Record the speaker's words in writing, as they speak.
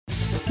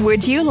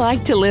Would you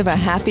like to live a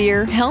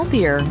happier,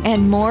 healthier,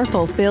 and more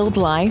fulfilled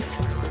life?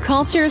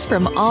 Cultures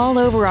from all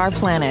over our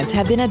planet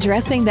have been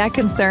addressing that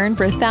concern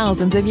for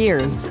thousands of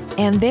years,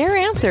 and their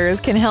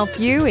answers can help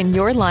you in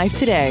your life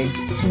today.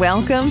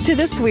 Welcome to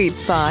The Sweet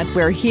Spot,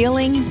 where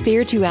healing,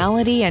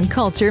 spirituality, and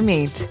culture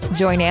meet.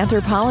 Join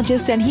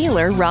anthropologist and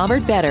healer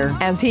Robert Better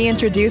as he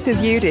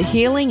introduces you to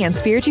healing and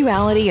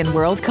spirituality in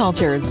world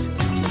cultures.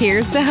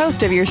 Here's the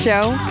host of your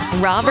show,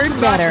 Robert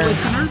Better.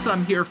 Listeners,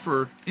 I'm here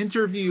for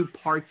interview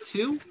part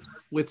 2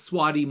 with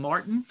Swati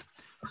Martin.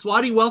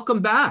 Swati, welcome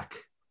back.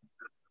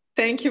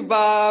 Thank you,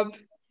 Bob.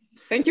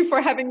 Thank you for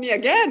having me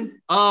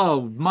again.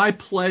 Oh, my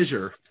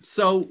pleasure.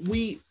 So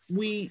we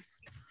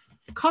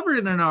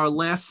covered in our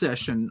last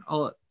session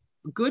a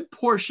good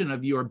portion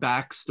of your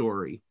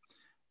backstory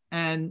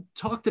and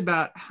talked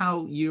about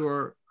how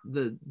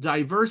the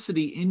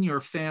diversity in your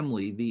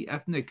family, the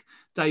ethnic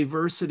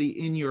diversity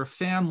in your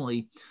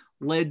family,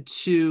 led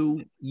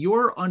to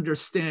your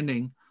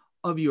understanding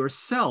of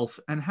yourself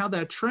and how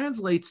that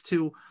translates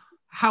to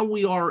how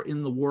we are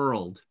in the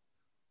world.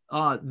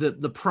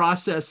 The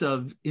process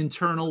of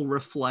internal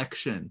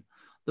reflection,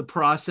 the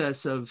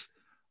process of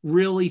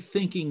really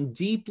thinking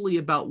deeply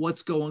about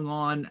what's going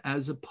on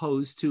as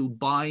opposed to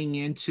buying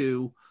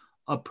into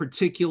a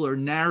particular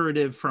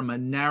narrative from a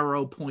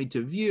narrow point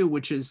of view,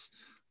 which is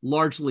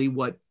largely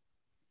what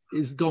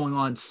is going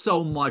on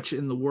so much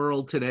in the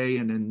world today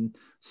and in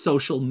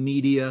social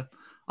media.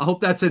 I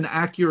hope that's an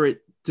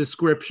accurate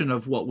description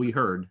of what we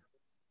heard.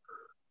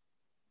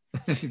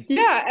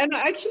 Yeah, and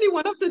actually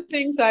one of the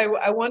things I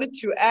wanted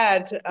to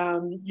add,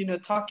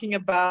 talking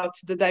about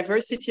the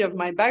diversity of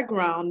my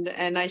background,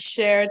 and I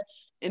shared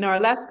in our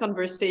last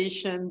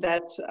conversation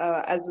that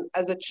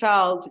as a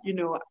child,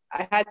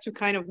 I had to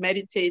kind of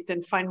meditate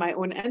and find my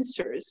own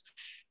answers.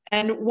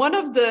 And one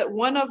of the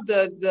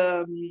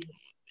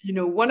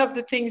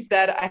things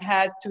that I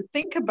had to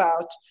think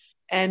about,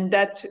 and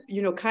that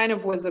kind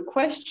of was a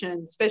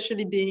question,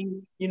 especially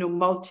being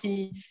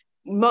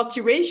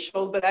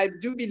multiracial, but I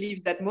do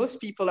believe that most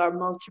people are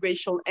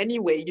multiracial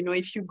anyway.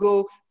 If you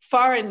go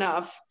far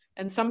enough,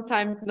 and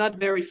sometimes not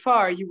very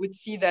far, you would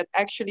see that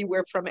actually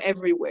we're from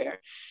everywhere.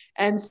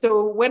 And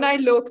so when I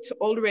looked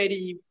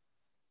already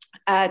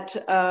at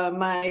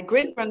my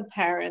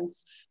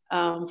great-grandparents,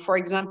 for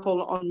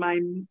example, on my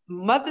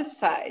mother's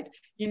side,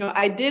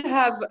 I did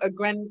have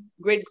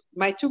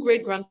my two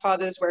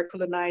great-grandfathers were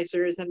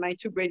colonizers and my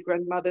two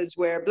great-grandmothers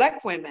were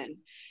Black women.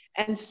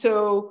 And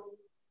so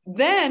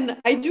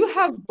then I do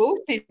have both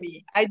in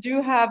me. I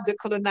do have the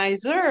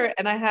colonizer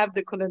and I have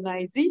the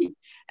colonizee.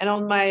 And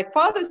on my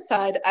father's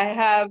side, I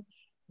have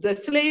the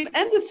slave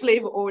and the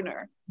slave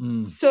owner.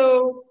 Mm.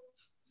 So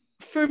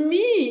for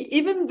me,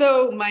 even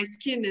though my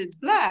skin is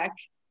Black,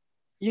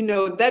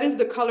 that is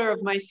the color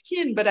of my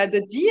skin, but at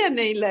the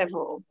DNA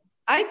level,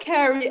 I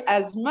carry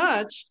as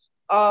much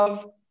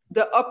of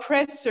the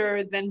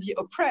oppressor than the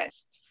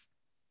oppressed.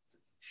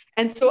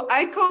 And so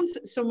I can't,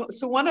 so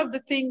one of the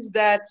things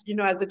that,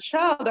 as a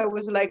child, I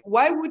was like,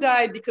 why would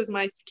I, because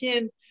my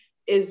skin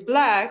is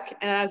Black,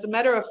 and as a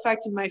matter of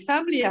fact, in my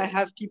family, I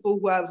have people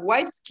who have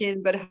white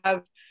skin, but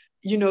have,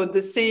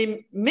 the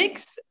same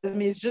mix as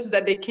me. It's just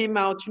that they came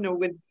out,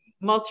 with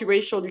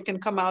multiracial, you can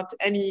come out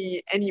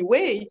any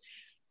way.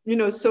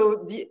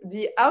 So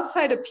the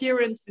outside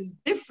appearance is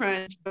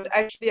different, but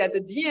actually at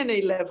the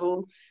DNA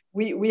level,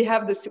 we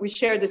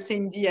share the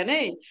same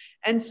DNA.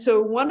 And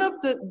so one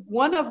of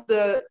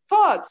the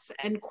thoughts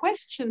and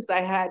questions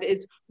I had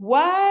is,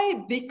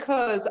 why,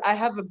 because I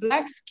have a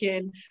Black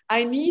skin,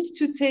 I need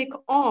to take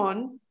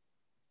on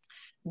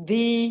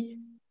the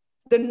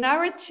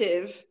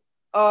narrative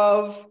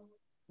of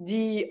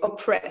the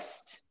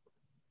oppressed.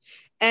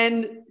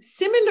 And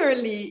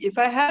similarly, if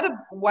I had a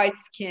white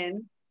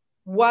skin,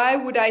 why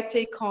would I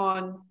take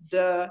on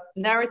the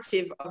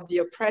narrative of the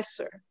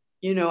oppressor?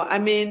 We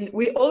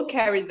all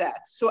carry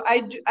that. So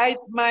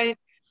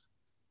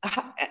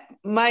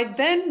my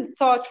then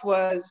thought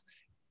was,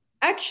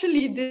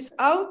 actually, this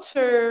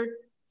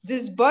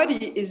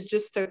body is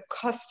just a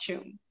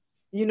costume.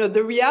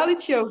 The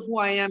reality of who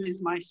I am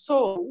is my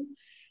soul.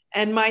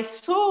 And my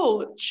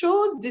soul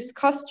chose this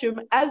costume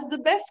as the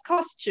best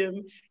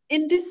costume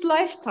in this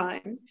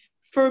lifetime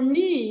for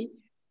me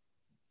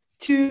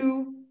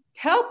to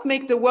help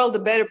make the world a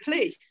better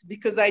place,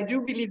 because I do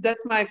believe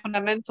that's my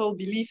fundamental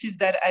belief, is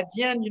that at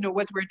the end,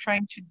 what we're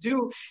trying to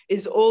do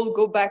is all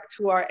go back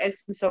to our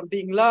essence of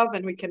being love,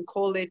 and we can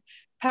call it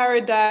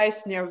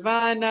paradise,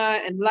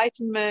 nirvana,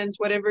 enlightenment,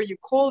 whatever you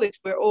call it.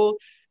 We're all,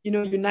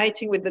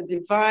 uniting with the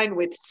divine,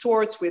 with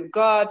source, with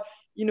God,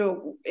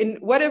 in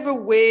whatever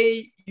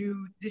way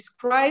you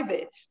describe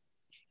it,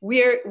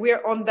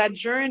 we're on that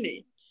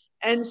journey.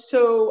 And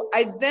so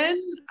I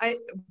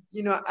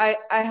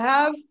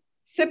have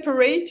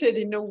separated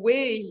in a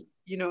way,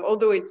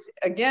 although it's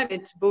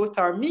both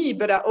are me,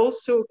 but I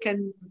also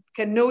can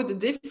know the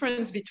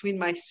difference between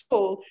my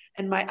soul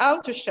and my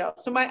outer shell.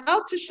 So my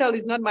outer shell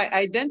is not my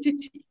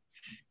identity.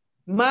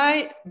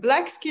 My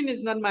Black skin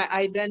is not my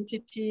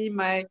identity.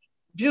 My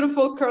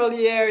beautiful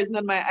curly hair is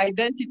not my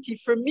identity.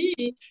 For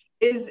me,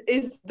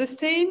 is the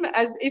same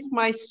as if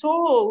my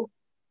soul,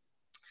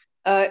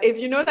 if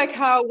you know, like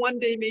how one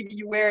day maybe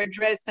you wear a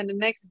dress and the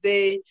next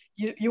day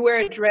you wear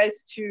a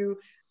dress to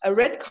a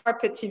red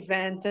carpet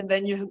event, and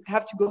then you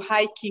have to go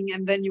hiking,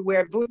 and then you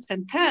wear boots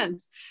and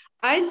pants.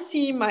 I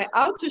see my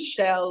outer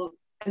shell,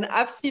 and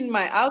I've seen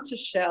my outer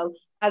shell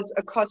as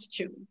a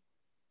costume.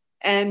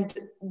 And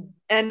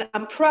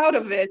I'm proud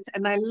of it,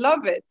 and I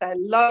love it. I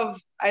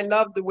love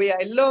the way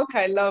I look.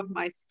 I love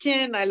my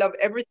skin. I love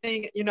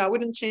everything. You know, I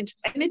wouldn't change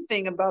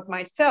anything about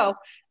myself,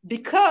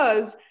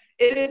 because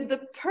it is the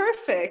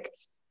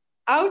perfect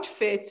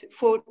outfit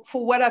for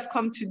what I've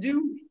come to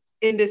do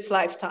in this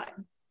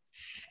lifetime.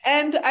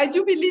 And I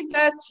do believe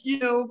that, you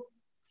know,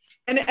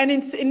 and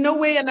it's in no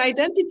way an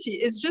identity.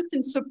 It's just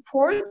in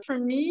support for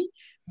me.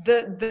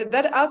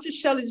 That outer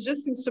shell is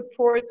just in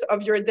support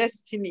of your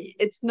destiny.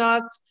 It's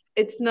not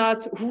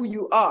who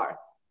you are.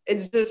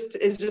 It's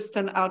just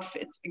an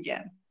outfit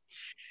again.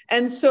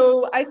 And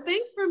so I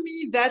think for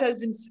me that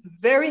has been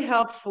very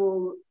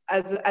helpful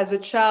as a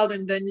child,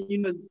 and then,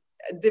 you know,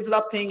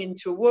 developing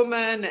into a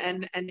woman,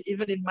 and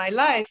even in my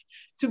life,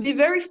 to be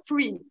very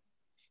free,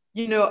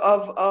 you know,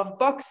 of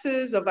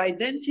boxes, of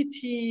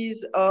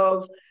identities,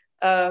 of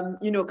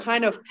you know,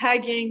 kind of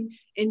tagging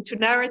into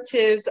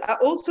narratives. I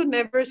also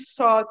never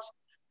sought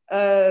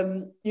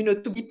you know,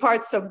 to be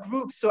parts of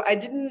groups. So I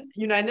didn't,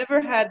 you know, I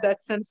never had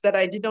that sense that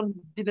I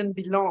didn't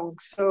belong.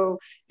 So,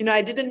 you know,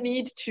 I didn't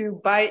need to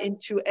buy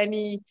into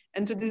any,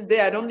 and to this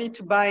day, I don't need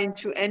to buy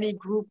into any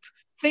group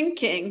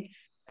thinking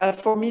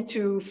for me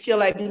to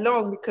feel I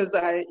belong, because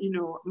you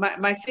know,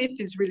 my faith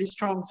is really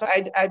strong. So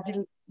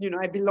you know,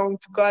 I belong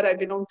to God, I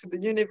belong to the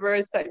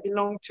universe, I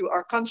belong to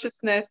our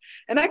consciousness.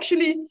 And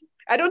actually,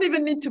 I don't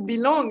even need to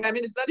belong. I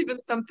mean, it's not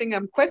even something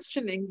I'm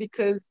questioning,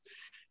 because,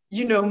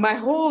 you know,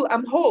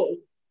 I'm whole.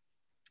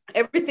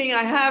 Everything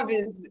I have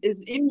is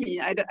in me.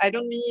 I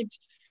don't need,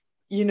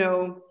 you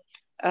know,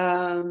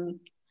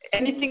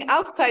 anything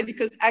outside,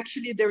 because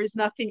actually there is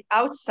nothing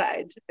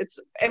outside. It's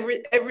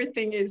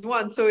everything is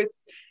one. So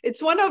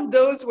it's one of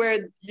those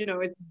where, you know,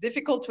 it's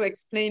difficult to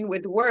explain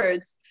with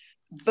words,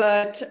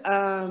 but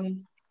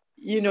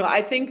you know,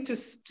 I think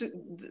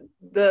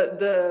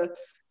the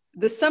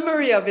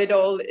summary of it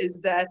all is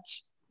that,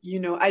 you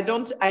know, I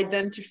don't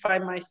identify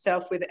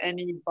myself with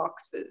any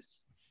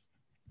boxes.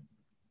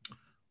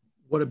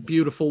 What a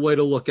beautiful way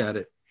to look at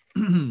it.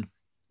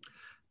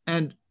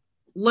 And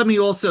let me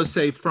also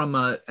say, from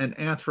an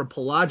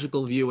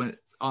anthropological view,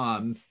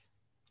 and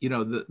you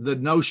know, the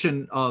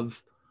notion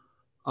of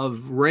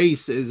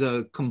race is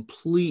a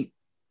complete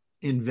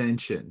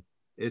invention.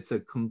 It's a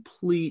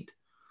complete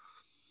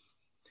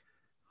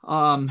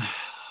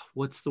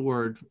what's the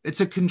word?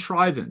 It's a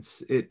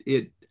contrivance.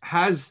 It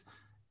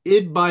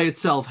by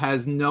itself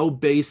has no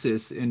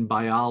basis in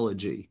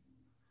biology.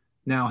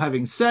 Now,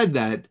 having said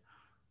that,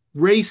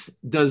 race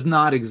does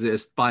not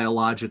exist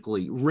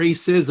biologically.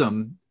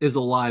 Racism is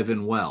alive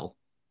and well.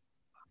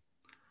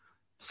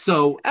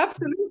 So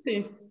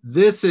absolutely,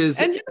 this is,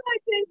 and you know,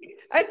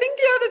 I think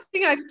the other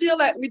thing I feel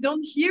like we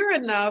don't hear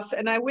enough,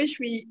 and I wish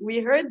we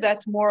heard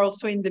that more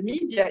also in the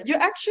media, you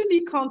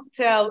actually can't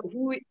tell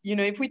who, you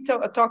know, if we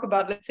talk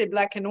about, let's say,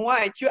 black and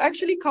white, you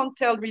actually can't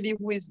tell really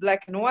who is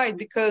black and white,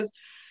 because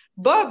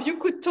Bob, you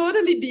could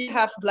totally be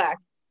half black.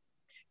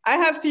 I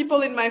have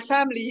people in my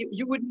family,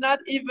 you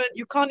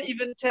can't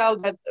even tell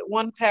that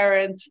one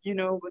parent, you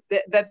know,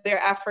 that they're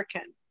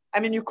African. I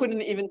mean, you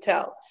couldn't even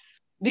tell,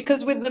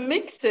 because with the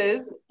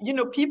mixes, you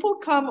know, people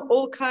come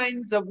all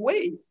kinds of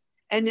ways,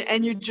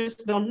 and you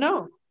just don't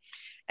know.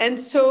 And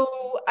so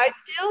I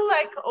feel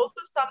like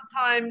also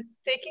sometimes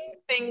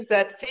taking things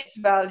at face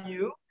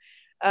value,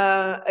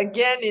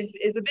 again,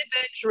 is a bit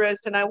dangerous.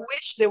 And I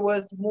wish there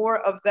was more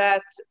of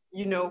that,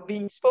 you know,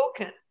 being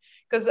spoken.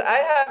 Because I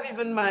have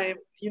even my,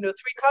 you know,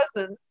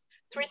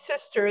 3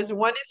 sisters,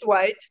 one is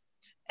white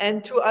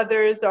and 2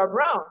 others are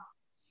brown.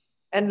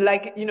 And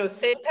like, you know,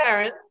 same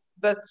parents,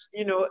 but,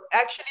 you know,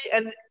 actually,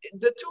 and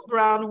the 2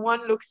 brown,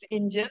 one looks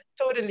Indian,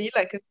 totally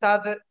like a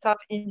South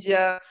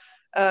India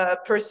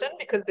person,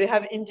 because they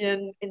have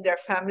Indian in their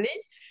family.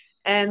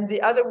 And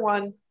the other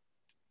one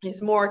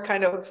is more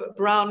kind of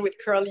brown with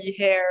curly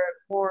hair,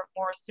 more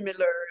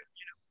similar,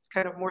 you know,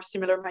 kind of more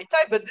similar my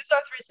type. But these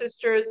are 3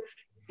 sisters,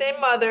 same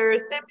mother,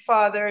 same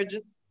father,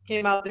 just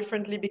came out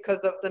differently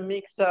because of the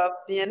mix of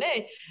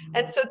DNA.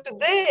 And so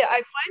today I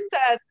find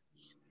that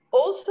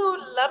also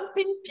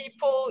lumping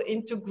people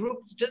into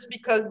groups just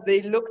because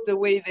they look the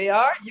way they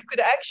are, you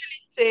could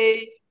actually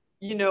say,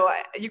 you know,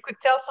 you could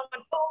tell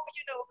someone, oh,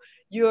 you know,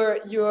 you're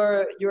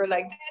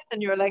like this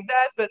and you're like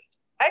that, but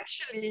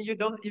actually you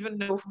don't even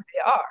know who they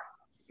are.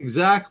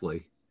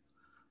 Exactly.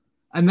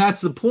 And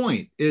that's the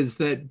point, is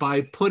that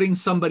by putting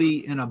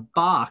somebody in a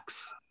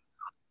box,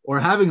 or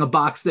having a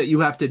box that you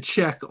have to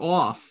check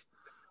off,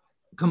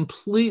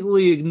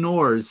 completely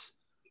ignores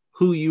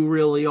who you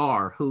really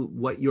are,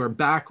 what your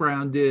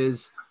background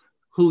is,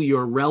 who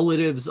your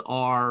relatives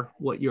are,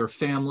 what your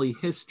family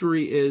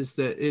history is,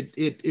 that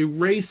it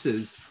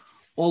erases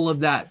all of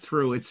that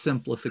through its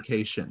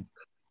simplification.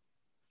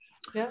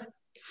 Yeah.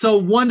 So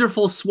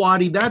wonderful,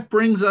 Swati. That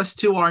brings us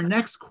to our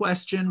next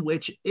question,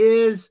 which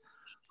is,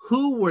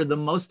 who were the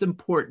most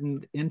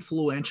important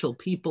influential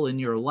people in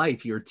your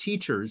life, your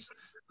teachers,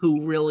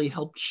 who really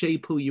helped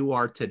shape who you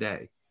are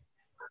today?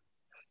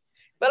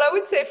 Well, I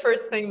would say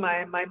first thing,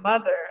 my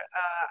mother.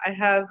 I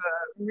have a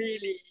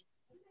really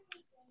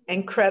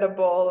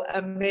incredible,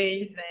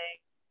 amazing,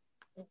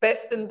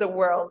 best in the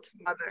world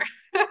mother.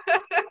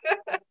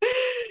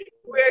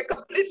 We're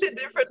completely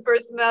different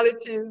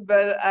personalities,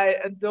 but I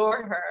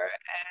adore her.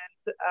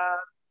 And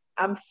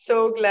I'm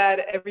so glad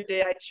every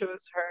day I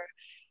chose her.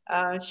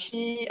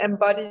 She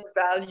embodies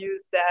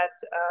values that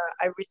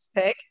I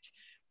respect.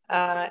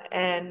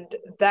 And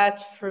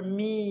that for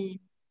me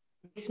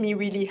makes me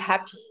really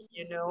happy,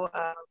 you know.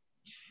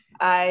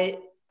 I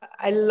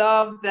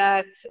love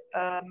that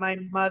my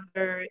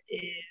mother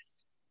is,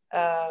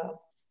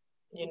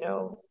 you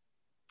know,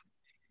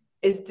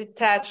 is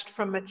detached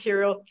from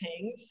material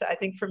things. I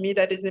think for me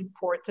that is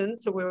important.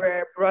 So we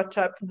were brought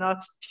up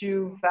not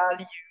to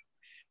value,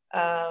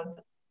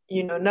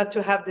 you know, not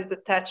to have this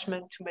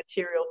attachment to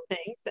material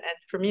things. And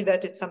for me,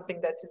 that is something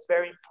that is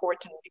very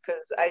important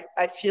because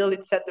I feel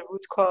it's at the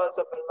root cause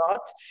of a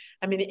lot.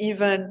 I mean,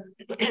 even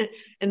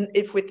and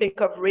if we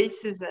think of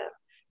racism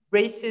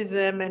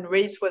and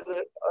race was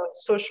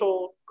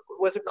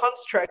was a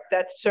construct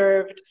that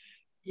served,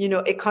 you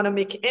know,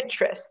 economic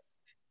interests.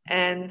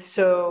 And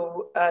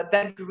so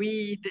that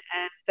greed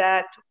and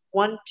that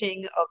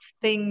wanting of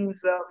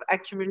things, of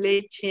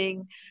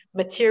accumulating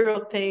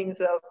material things,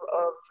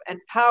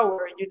 and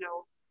power, you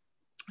know,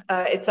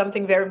 it's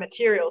something very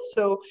material.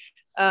 So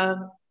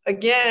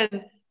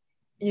again,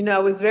 you know, I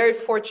was very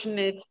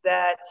fortunate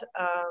that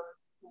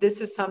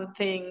this is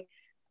something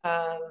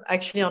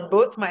actually on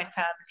both my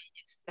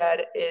families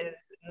that is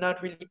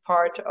not really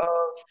part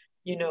of,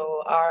 you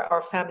know,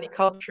 our family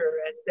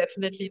culture. And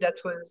definitely that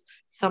was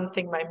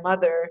something my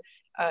mother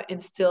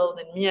instilled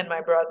in me and my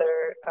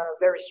brother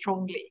very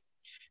strongly,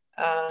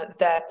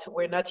 that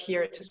we're not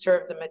here to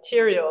serve the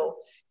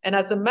material. And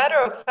as a matter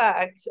of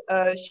fact,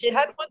 she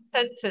had one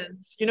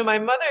sentence. You know, my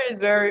mother is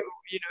very,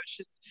 you know,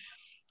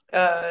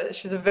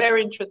 she's a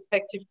very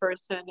introspective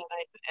person,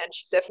 and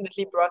she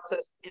definitely brought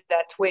us in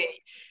that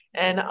way.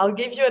 And I'll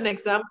give you an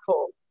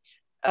example.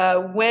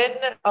 When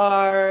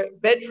our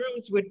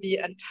bedrooms would be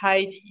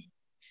untidy,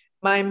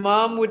 my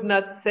mom would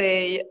not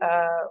say,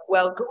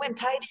 well, go and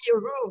tidy your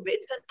room,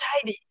 it's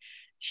untidy.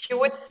 She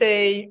would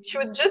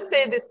just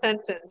say this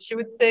sentence. She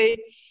would say,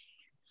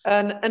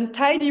 an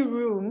untidy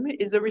room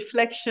is a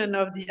reflection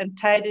of the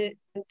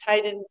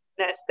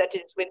untidiness that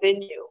is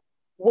within you.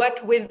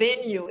 What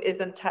within you is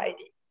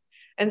untidy.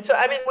 And so,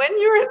 I mean, when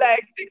you're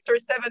like 6 or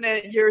 7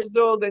 years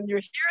old and you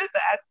hear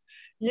that,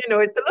 you know,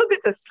 it's a little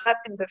bit a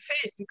slap in the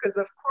face because,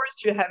 of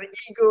course, you have an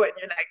ego and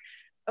you're like,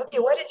 okay,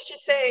 what is she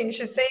saying?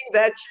 She's saying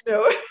that, you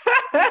know,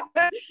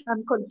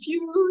 I'm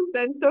confused.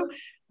 And so,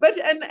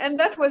 and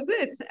that was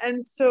it.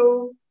 And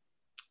so,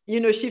 you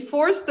know, she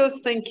forced those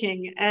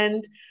thinking.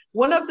 And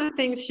one of the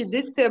things she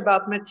did say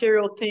about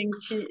material things,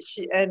 she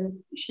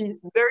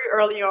very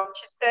early on,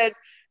 she said,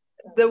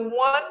 the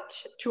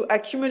want to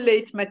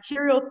accumulate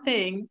material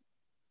thing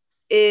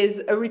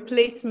is a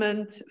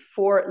replacement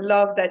for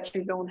love that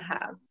you don't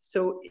have.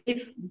 So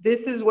if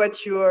this is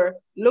what you're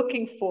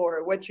looking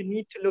for, what you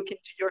need to look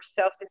into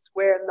yourself is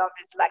where love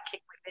is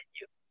lacking within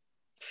you.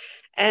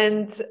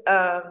 And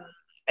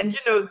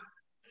you know,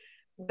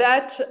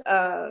 that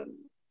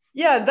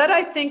that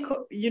I think,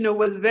 you know,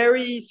 was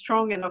very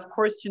strong. And of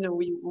course, you know,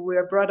 we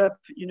were brought up,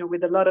 you know,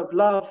 with a lot of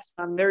love. So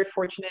I'm very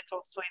fortunate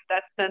also in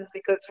that sense,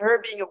 because her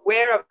being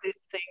aware of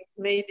these things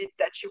made it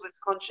that she was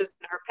conscious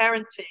in her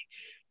parenting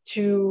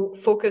to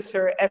focus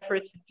her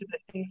efforts into the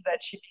things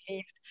that she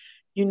believed,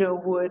 you know,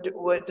 would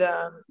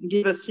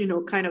give us, you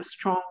know, kind of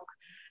strong,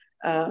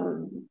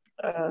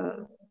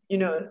 you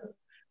know,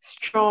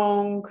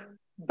 strong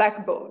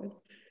backbone.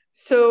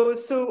 So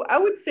I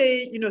would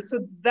say, you know, so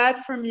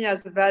that for me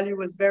as a value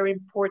was very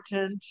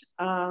important.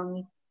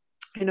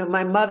 You know,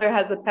 my mother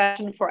has a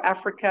passion for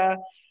Africa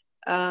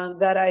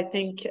that I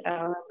think,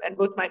 and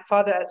both my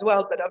father as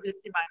well, but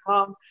obviously my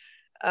mom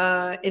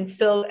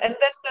instilled. And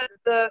then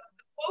the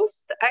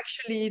most,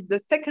 actually, the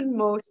second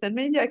most, and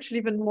maybe actually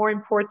even more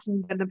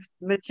important than the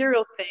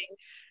material thing,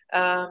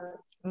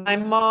 my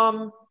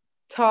mom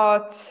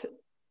taught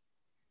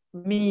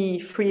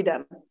me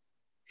freedom.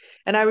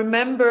 And I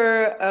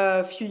remember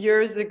a few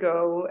years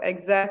ago,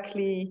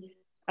 exactly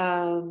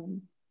 5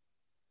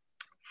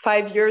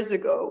 years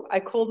ago, I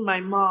called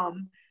my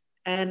mom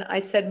and I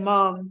said,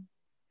 Mom,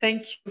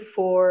 thank you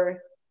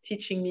for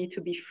teaching me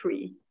to be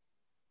free.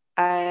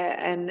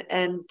 And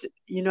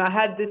you know, I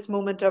had this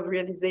moment of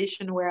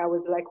realization where I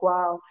was like,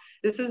 wow,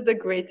 this is the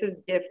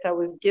greatest gift I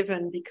was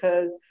given,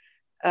 because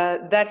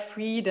that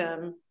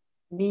freedom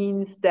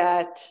means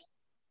that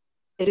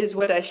it is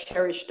what I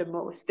cherish the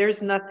most.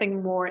 There's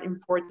nothing more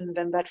important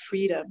than that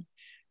freedom.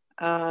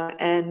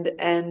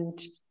 And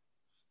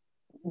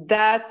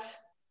that,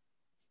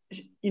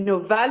 you know,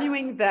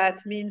 valuing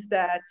that means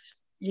that,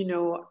 you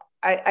know,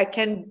 I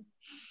can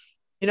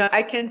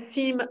I can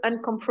seem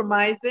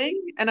uncompromising,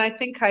 and I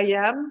think I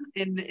am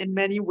in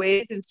many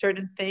ways in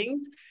certain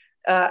things.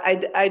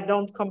 I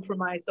don't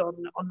compromise on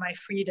my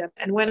freedom.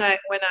 And when I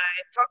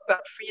talk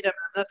about freedom,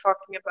 I'm not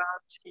talking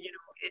about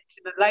it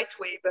in a light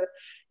way, but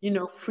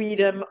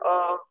freedom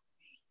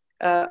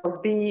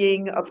of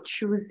being, of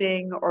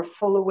choosing or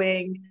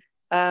following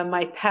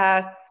my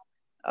path,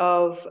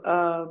 of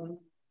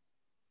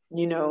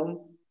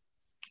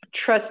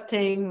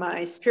trusting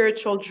my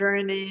spiritual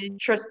journey,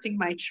 trusting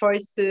my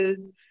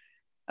choices,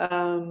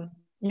 and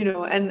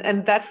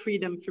that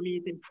freedom for me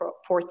is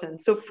important.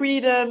 So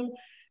freedom,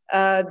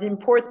 the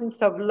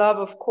importance of love,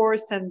 of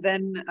course, and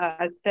then,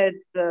 as said,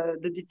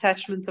 the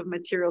detachment of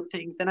material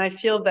things. And I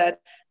feel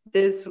that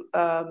this,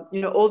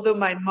 although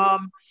my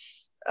mom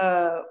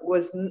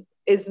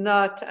is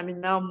not, I mean,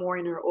 now more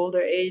in her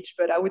older age,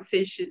 but I would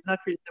say she's not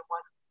really the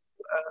one,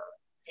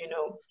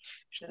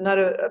 she's not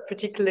a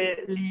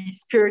particularly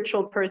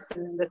spiritual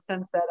person in the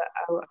sense that,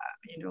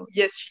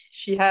 yes,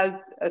 she has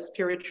a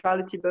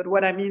spirituality, but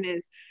what I mean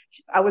is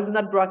I was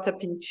not brought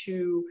up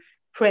into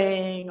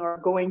praying or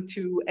going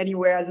to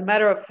anywhere. As a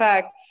matter of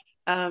fact,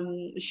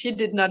 she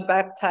did not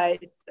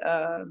baptize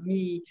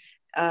me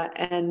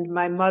and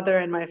my mother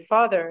and my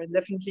father. And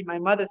definitely my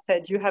mother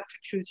said, you have to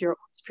choose your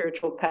own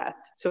spiritual path.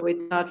 So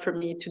it's not for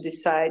me to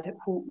decide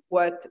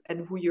what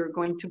and who you're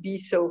going to be.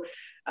 So,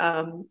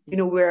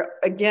 we're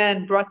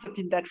again brought up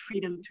in that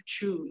freedom to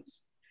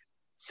choose.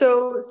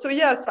 So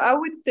yes, I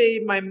would say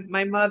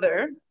my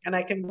mother, and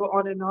I can go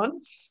on and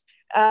on.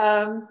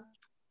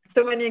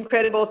 So many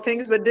incredible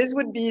things, but this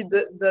would be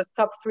the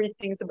top three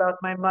things about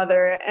my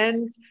mother.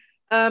 And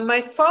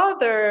my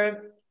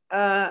father,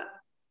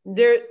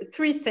 there are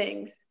three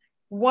things.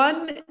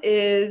 One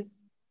is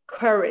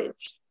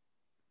courage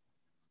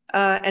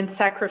and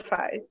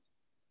sacrifice.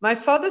 My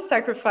father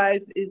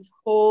sacrificed his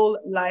whole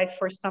life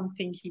for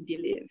something he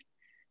believed.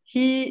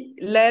 He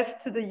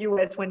left to the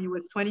US when he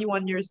was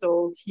 21 years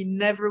old. He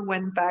never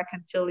went back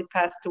until he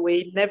passed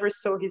away, never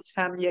saw his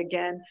family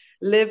again,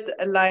 lived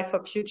a life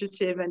of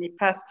fugitive, and he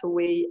passed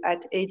away at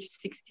age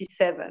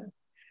 67.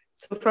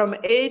 So from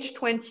age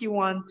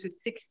 21 to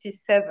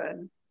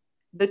 67,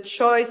 the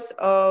choice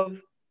of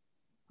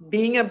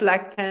being a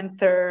Black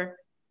Panther,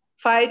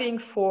 fighting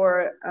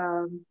for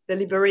the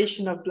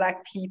liberation of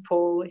Black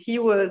people, he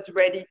was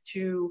ready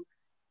to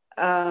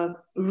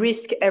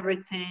risk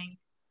everything,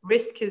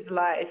 risk his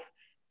life.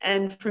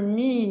 And for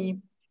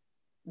me,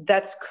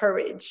 that's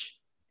courage.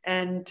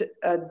 And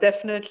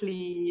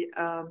definitely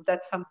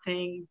that's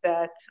something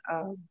that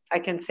I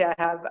can say I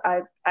have.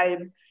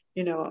 I'm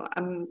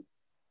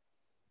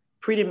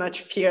pretty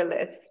much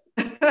fearless.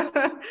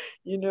 I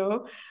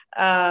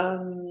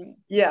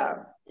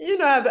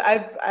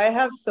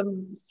have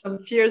some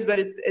fears, but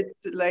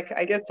it's like,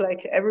 I guess,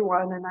 like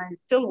everyone, and I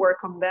still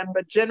work on them.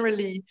 But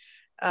generally,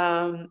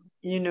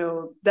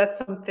 that's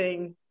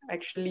something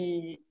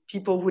actually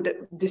people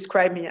would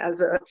describe me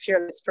as a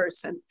fearless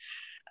person.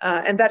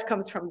 And that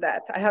comes from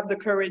that. I have the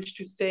courage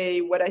to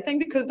say what I think,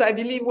 because I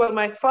believe, well,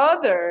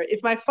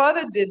 if my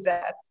father did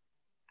that,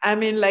 I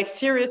mean, like,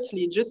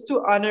 seriously, just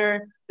to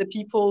honor the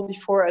people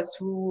before us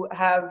who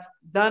have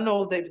done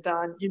all they've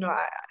done,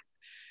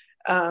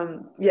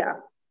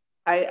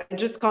 I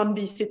just can't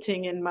be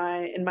sitting in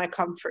my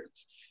comfort,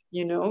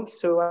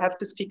 so I have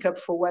to speak up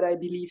for what I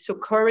believe. So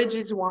courage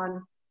is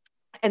one,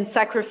 and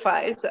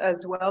sacrifice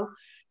as well.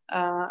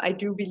 I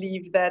do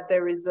believe that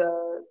there is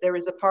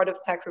a part of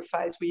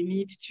sacrifice. We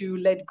need to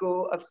let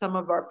go of some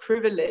of our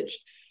privilege.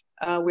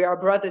 We are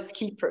brothers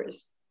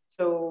keepers.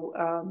 So,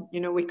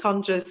 we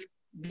can't just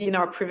be in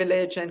our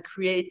privilege and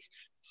create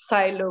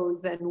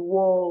silos and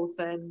walls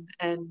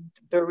and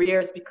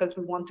barriers because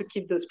we want to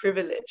keep those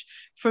privilege.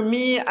 For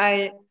me,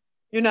 I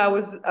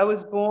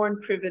was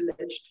born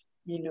privileged.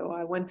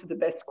 I went to the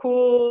best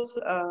schools.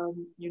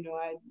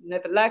 I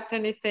never lacked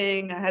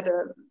anything. I had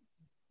a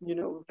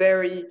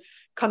very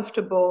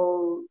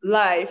comfortable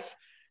life.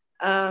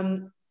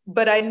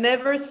 But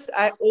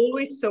I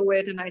always saw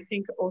it, and I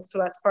think also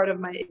as part of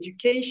my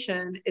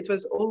education, it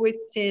was always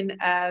seen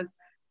as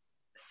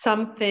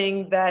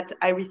something that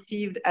I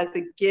received as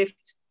a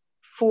gift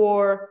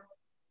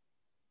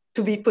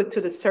to be put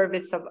to the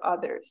service of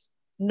others,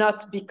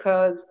 not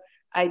because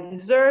I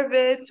deserve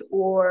it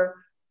or,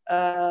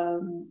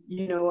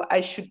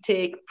 I should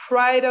take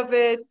pride of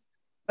it.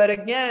 But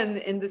again,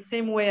 in the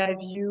same way I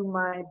view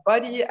my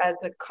body as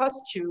a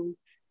costume,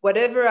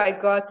 whatever I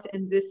got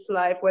in this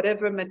life,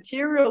 whatever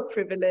material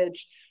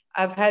privilege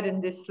I've had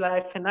in this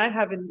life and I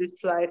have in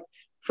this life,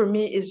 for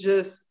me is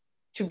just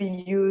to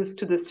be used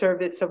to the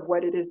service of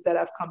what it is that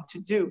I've come to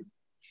do.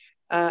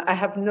 I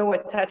have no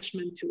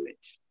attachment to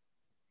it.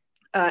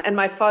 And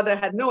my father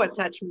had no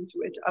attachment to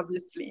it,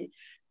 obviously.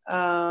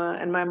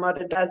 And my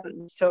mother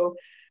doesn't. So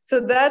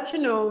that,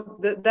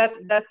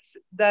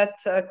 that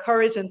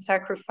courage and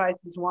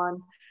sacrifice is one.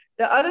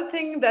 The other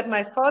thing that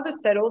my father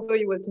said, although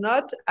he was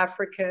not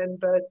African,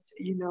 but,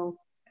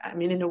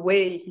 in a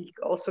way, he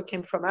also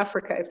came from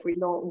Africa, if we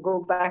don't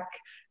go back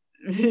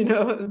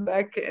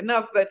back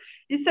enough. But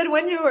he said,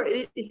 when you're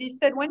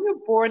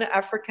born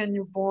African,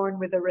 you're born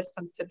with a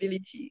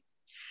responsibility.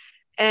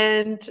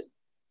 And,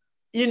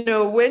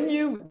 when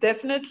you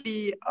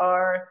definitely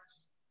are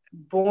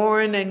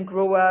born and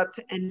grow up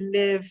and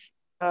live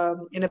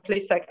in a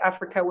place like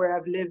Africa, where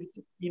I've lived,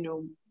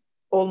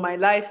 all my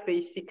life,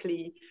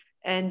 basically,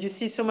 and you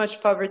see so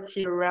much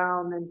poverty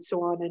around and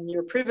so on, and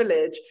you're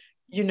privileged,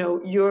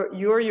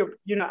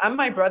 I'm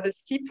my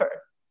brother's keeper.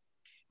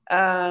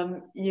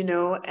 And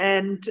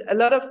a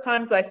lot of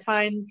times I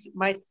find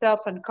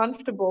myself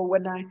uncomfortable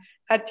when I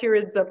had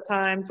periods of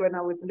times when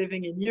I was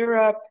living in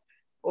Europe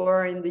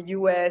or in the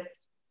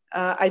US.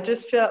 I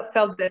just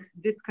felt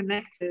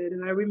disconnected.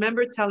 And I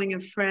remember telling a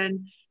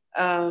friend,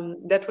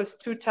 that was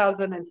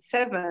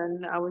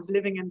 2007, I was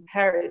living in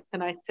Paris,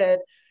 and I said,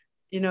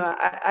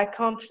 I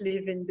can't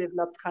live in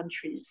developed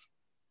countries.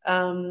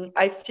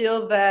 I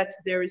feel that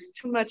there is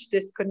too much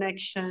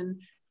disconnection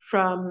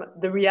from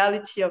the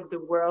reality of the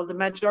world. The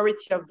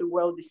majority of the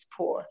world is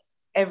poor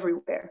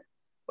everywhere,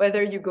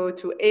 whether you go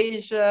to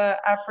Asia,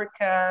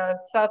 Africa,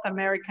 South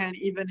America, and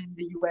even in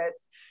the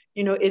US.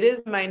 It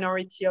is a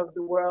minority of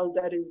the world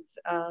that is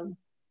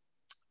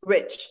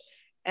rich.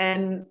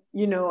 And,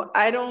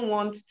 I don't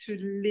want to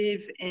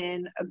live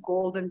in a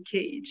golden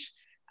cage.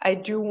 I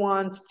do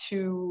want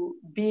to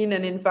be in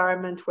an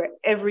environment where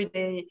every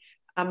day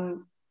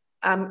I'm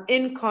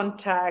in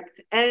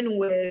contact and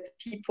with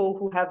people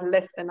who have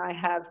less than I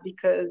have,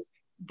 because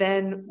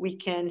then we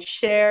can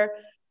share.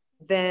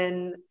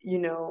 Then,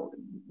 I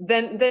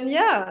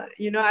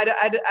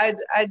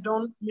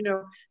don't,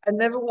 I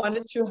never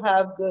wanted to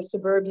have the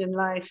suburban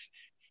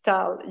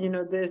lifestyle.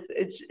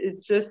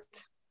 It's just,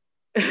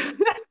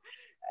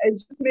 it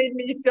just made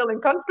me feel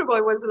uncomfortable.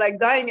 It was like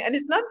dying. And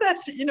it's not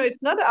that,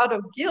 it's not out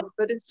of guilt,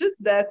 but it's just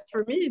that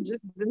for me, it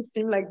just didn't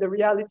seem like the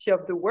reality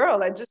of the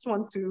world. I just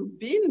want to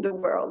be in the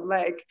world.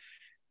 Like,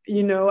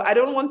 I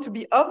don't want to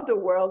be of the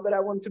world, but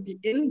I want to be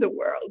in the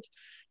world.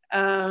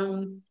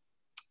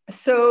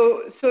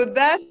 So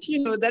that,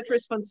 that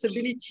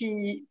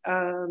responsibility,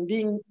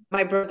 being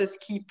my brother's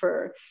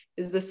keeper,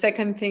 is the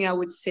second thing I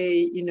would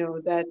say,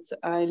 that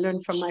I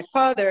learned from my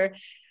father.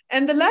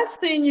 And the last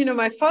thing,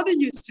 my father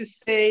used to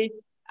say,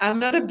 I'm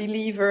not a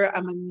believer,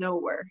 I'm a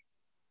knower.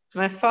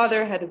 My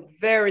father had a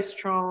very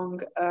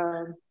strong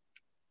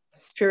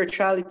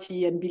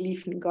spirituality and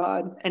belief in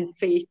God and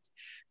faith.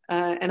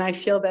 And I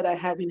feel that I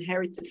have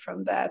inherited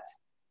from that,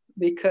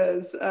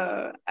 because,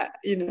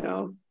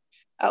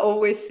 I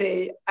always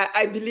say,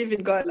 I believe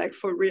in God, like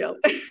for real.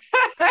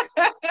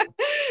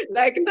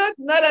 Like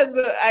not as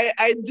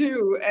I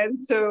do. And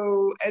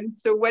so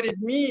what it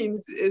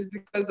means is,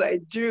 because I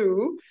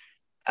do,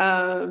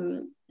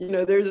 I'm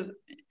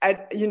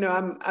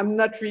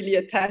not really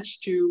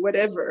attached to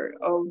whatever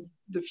of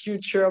the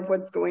future of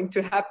what's going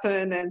to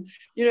happen. And,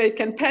 it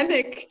can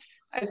panic.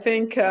 I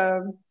think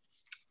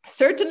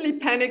certainly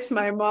panics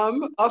my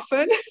mom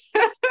often.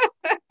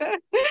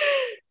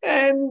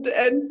 and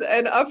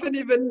often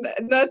even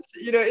not,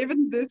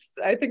 even this,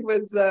 I think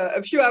was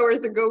a few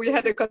hours ago, we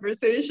had a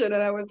conversation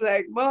and I was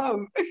like,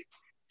 Mom,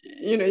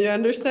 you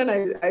understand,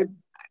 I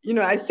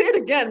say it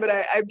again, but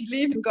I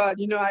believe in God.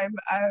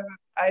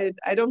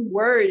 I don't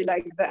worry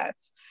like that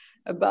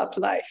about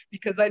life,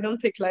 because I don't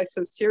take life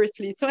so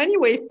seriously. So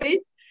anyway,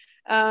 faith,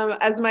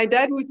 as my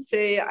dad would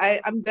say,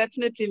 I'm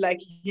definitely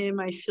like him.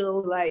 I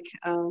feel like,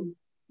 I'm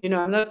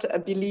not a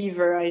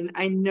believer.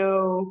 I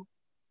know,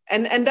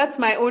 and that's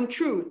my own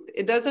truth.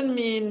 It doesn't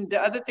mean, the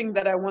other thing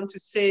that I want to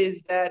say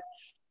is that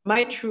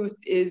my truth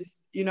is,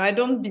 I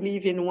don't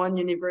believe in one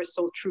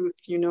universal truth.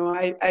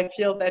 I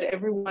feel that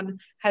everyone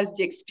has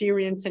the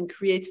experience and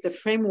creates the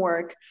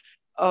framework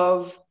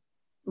of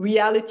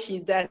reality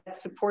that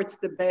supports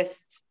the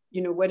best,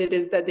 what it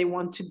is that they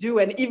want to do.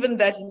 And even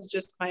that is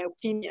just my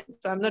opinion.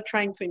 So I'm not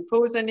trying to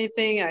impose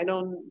anything. I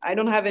don't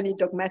have any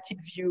dogmatic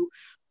view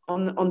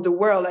on the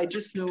world. I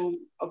just know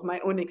of my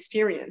own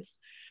experience.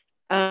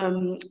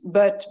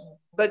 But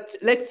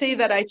let's say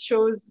that I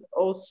chose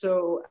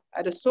also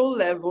at a soul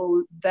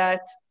level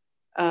that,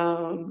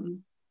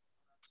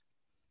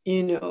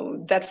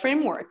 that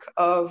framework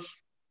of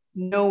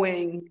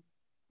knowing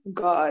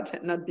God,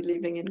 not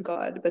believing in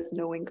God, but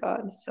knowing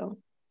God. So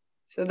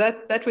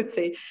that would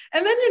say.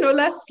 And then,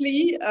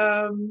 lastly,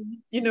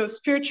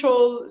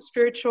 spiritual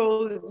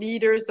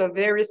leaders of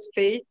various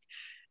faith.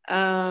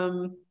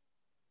 I've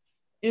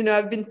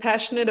been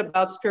passionate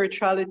about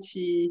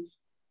spirituality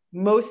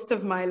most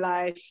of my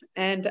life,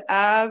 and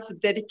I've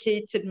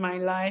dedicated my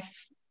life,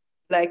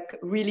 like,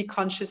 really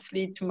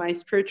consciously to my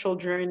spiritual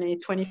journey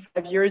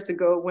 25 years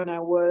ago, when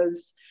I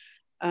was,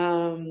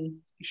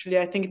 actually,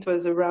 I think it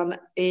was around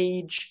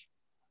age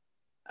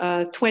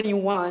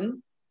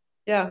 21.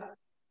 Yeah,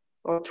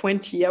 or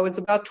 20. I was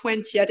about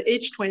 20. At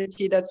age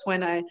 20, that's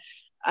when I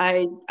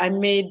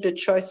made the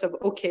choice of,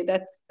 okay,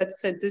 that's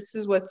it. This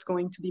is what's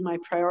going to be my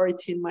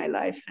priority in my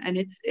life. And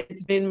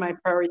it's been my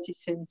priority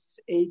since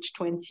age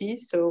 20.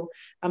 So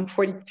I'm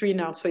 43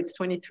 now, so it's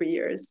 23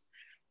 years.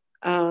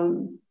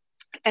 And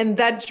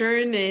that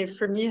journey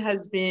for me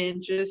has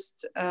been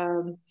just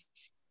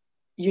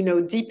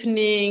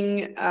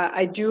deepening.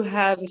 I do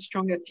have a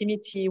strong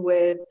affinity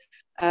with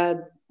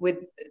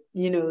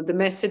the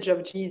message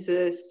of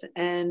Jesus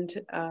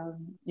and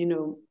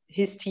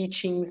his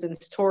teachings and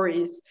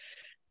stories,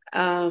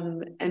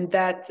 and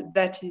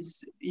that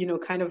is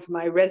kind of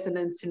my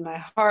resonance in my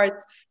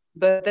heart.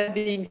 But that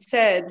being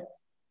said,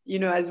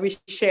 as we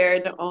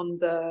shared on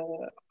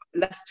the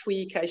last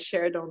week, I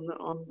shared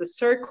on the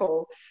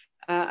circle,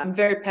 I'm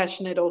very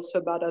passionate also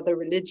about other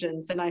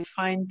religions, and I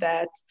find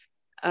that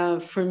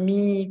for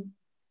me,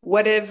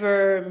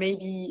 whatever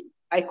maybe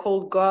I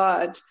call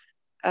God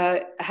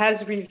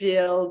has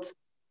revealed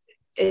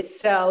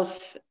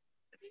itself,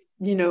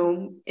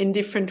 in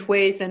different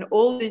ways, and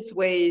all these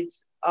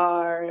ways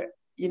are,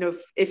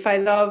 if I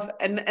love,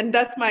 and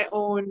that's my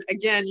own,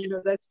 again,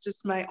 that's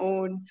just my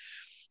own,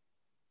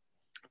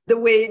 the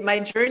way my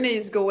journey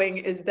is going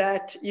is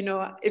that,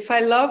 if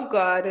I love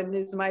God and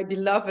is my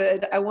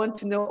beloved, I want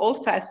to know all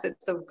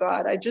facets of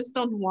God. I just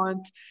don't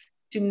want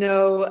to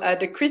know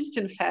the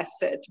Christian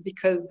facet,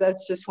 because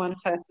that's just one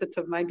facet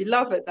of my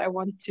beloved. I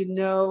want to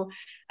know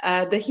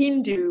the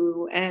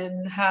Hindu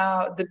and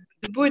how the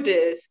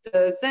Buddhist,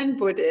 the Zen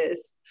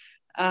Buddhist,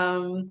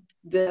 the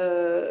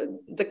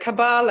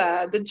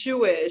Kabbalah, the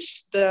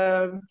Jewish,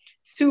 the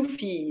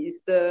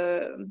Sufis,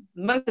 the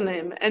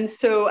Muslim. And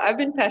so I've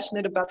been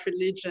passionate about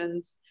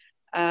religions,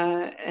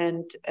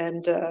 and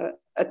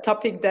a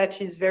topic that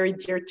is very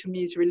dear to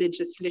me is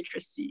religious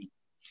literacy.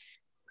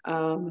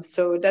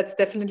 So that's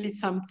definitely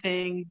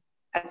something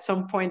at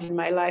some point in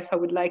my life I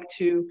would like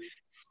to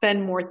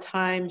spend more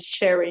time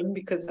sharing,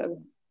 because I've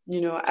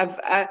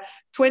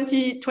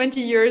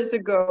 23 years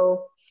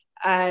ago,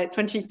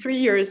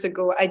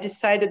 I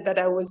decided that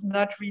I was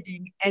not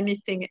reading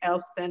anything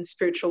else than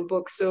spiritual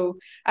books. So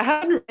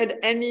I don't think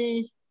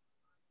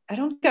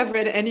I've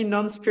read any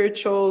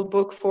non-spiritual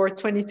book for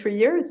 23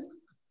 years.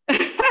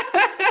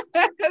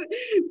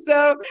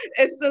 So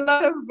it's a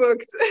lot of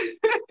books.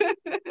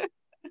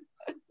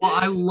 Well,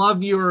 I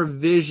love your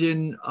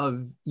vision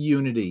of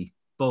unity,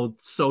 both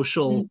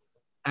social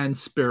and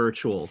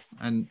spiritual.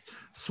 And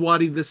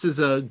Swati, this is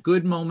a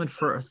good moment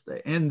for us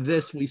to end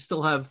this. We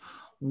still have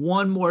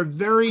one more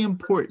very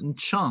important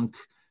chunk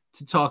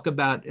to talk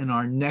about in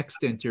our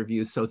next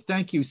interview. So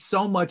thank you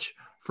so much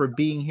for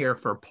being here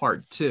for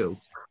part 2.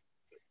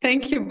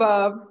 Thank you,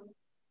 Bob.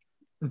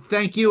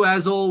 Thank you,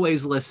 as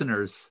always,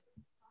 listeners.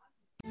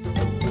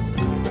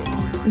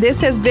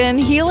 This has been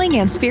Healing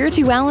and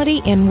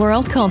Spirituality in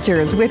World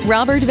Cultures with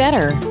Robert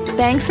Vetter.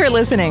 Thanks for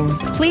listening.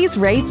 Please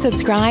rate,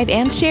 subscribe,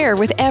 and share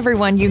with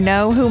everyone you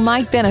know who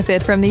might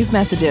benefit from these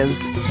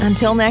messages.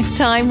 Until next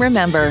time,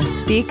 remember,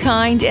 be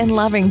kind and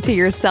loving to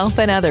yourself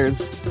and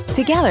others.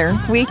 Together,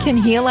 we can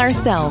heal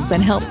ourselves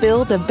and help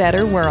build a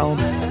better world.